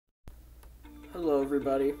Hello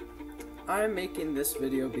everybody. I'm making this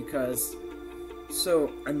video because,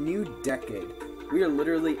 a new decade. We are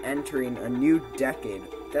literally entering a new decade.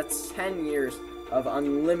 That's 10 years of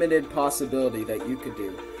unlimited possibility that you could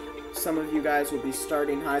do. Some of you guys will be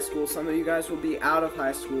starting high school, some of you guys will be out of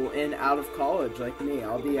high school and out of college, like me.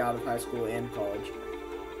 I'll be out of high school and college.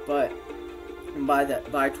 But by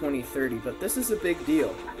 2030, but this is a big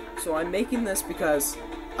deal. So I'm making this because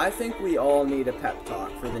I think we all need a pep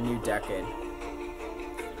talk for the new decade.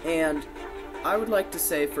 And I would like to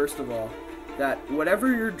say, first of all, that whatever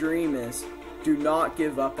your dream is, do not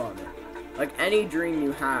give up on it. Like any dream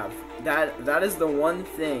you have, that is the one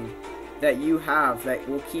thing that you have that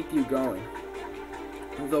will keep you going.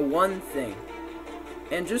 The one thing.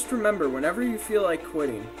 And just remember, whenever you feel like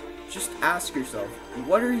quitting, just ask yourself,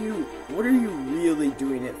 what are you really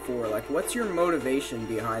doing it for? Like, what's your motivation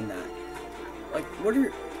behind that? Like,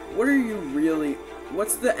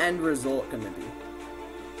 what's the end result gonna be?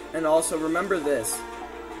 And also remember this,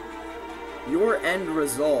 your end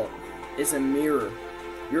result is a mirror.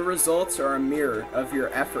 Your results are a mirror of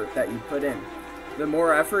your effort that you put in. The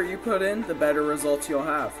more effort you put in, the better results you'll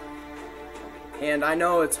have. And I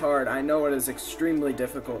know it's hard, I know it is extremely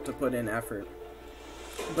difficult to put in effort.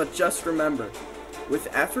 But just remember, with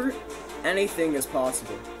effort, anything is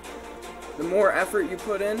possible. The more effort you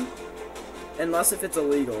put in, unless if it's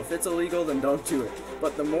illegal. If it's illegal, then don't do it.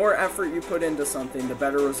 But the more effort you put into something, the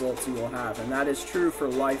better results you will have. And that is true for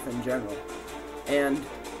life in general. And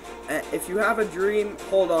if you have a dream,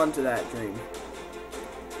 hold on to that dream.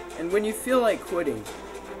 And when you feel like quitting,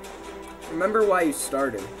 remember why you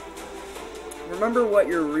started. Remember what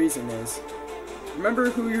your reason is. Remember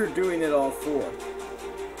who you're doing it all for.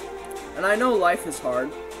 And I know life is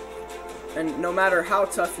hard. And no matter how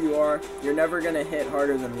tough you are, you're never going to hit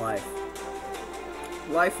harder than life.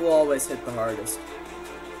 Life will always hit the hardest.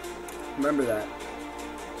 Remember that.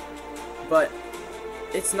 But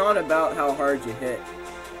it's not about how hard you hit.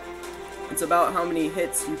 It's about how many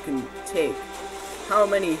hits you can take. How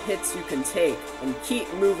many hits you can take and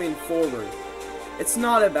keep moving forward. It's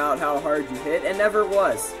not about how hard you hit. It never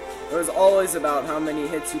was. It was always about how many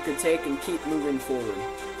hits you could take and keep moving forward.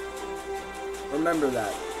 Remember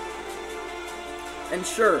that. And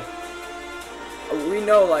sure, we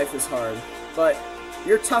know life is hard, but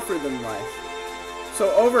you're tougher than life. So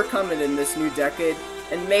overcome it in this new decade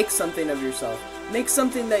and make something of yourself. Make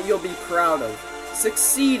something that you'll be proud of.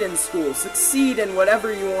 Succeed in school. Succeed in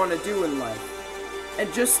whatever you want to do in life.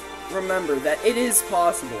 And just remember that it is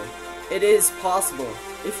possible. It is possible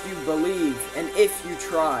if you believe and if you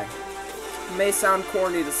try. It may sound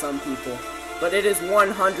corny to some people, but it is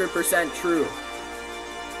 100% true.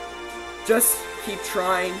 Just keep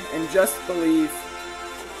trying and just believe.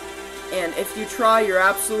 And if you try your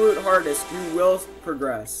absolute hardest, you will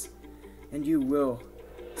progress. And you will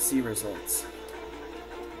see results.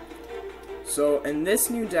 So in this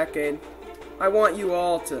new decade, I want you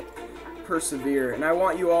all to persevere. And I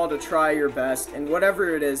want you all to try your best in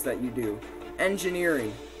whatever it is that you do.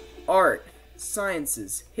 Engineering, art,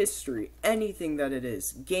 sciences, history, anything that it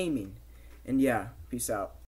is. Gaming. And yeah, peace out.